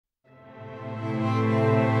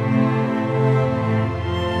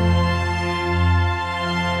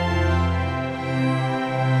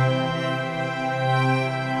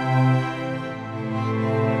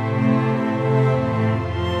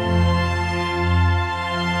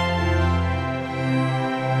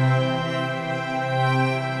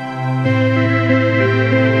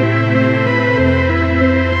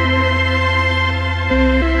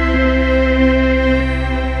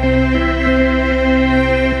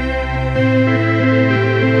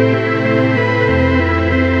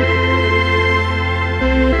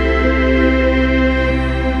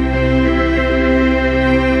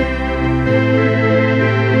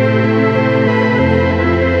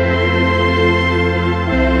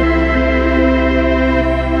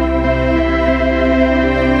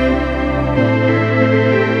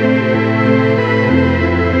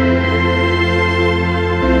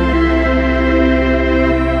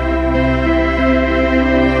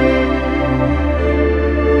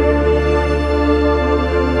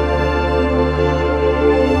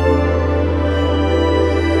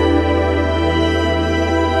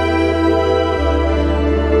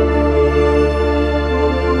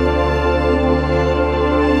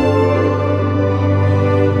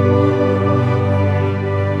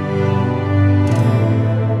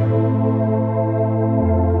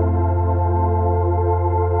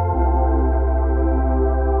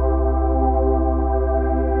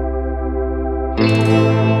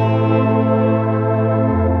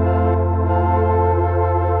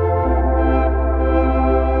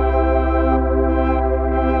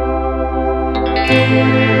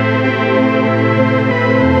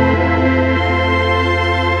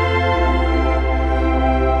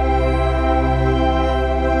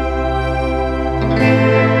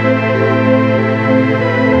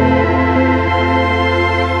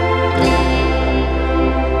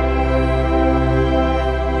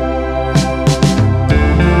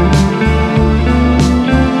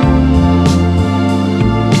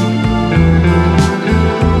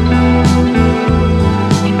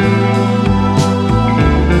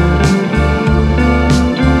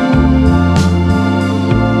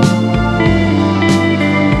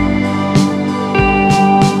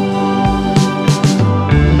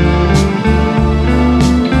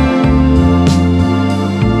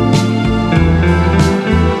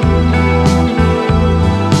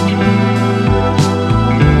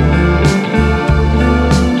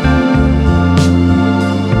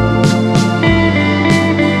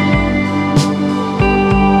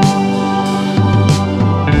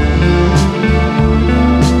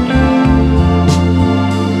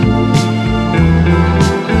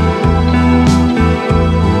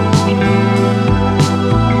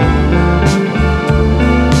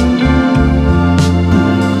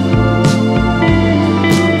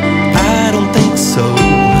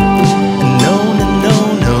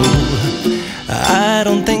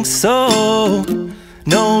so.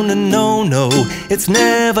 No, no, no, no, it's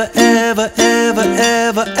never, ever, ever,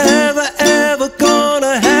 ever, ever, ever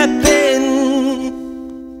gonna happen.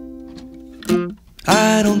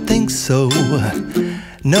 I don't think so.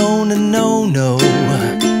 No, no, no, no.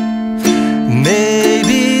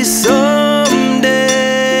 Maybe someday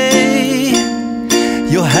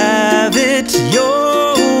you'll have it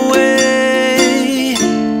your way.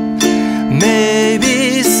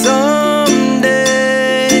 Maybe someday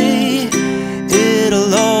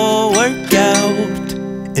it'll all work out.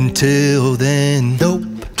 Until then, nope,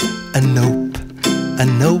 a nope, a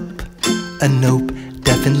nope, a nope,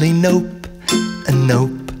 definitely nope, a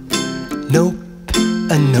nope, nope,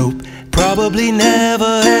 a nope. Probably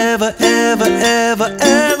never, ever, ever, ever,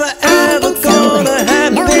 ever, ever gonna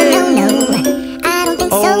happen. No, no, no, I don't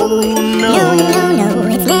think so. Oh, no. No, no, no,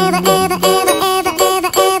 it's never, ever, ever, ever,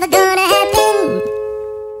 ever, ever gonna happen.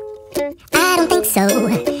 I don't think so.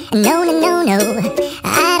 No, no, no, no,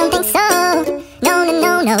 I don't think so. No, no,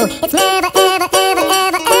 no, no, it's never, ever, ever,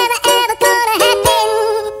 ever, ever, ever gonna happen.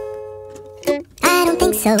 I don't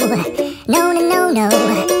think so. No, no, no, no.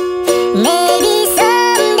 Maybe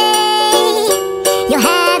someday you'll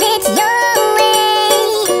have it your way.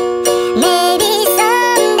 Maybe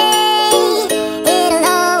someday it'll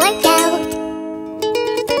all work out.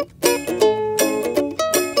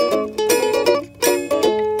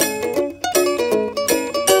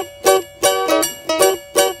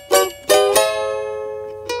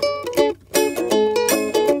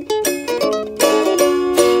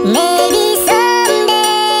 Maybe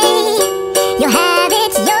someday you'll have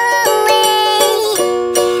it your way.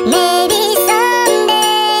 Maybe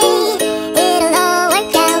someday it'll all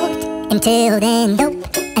work out. Until then,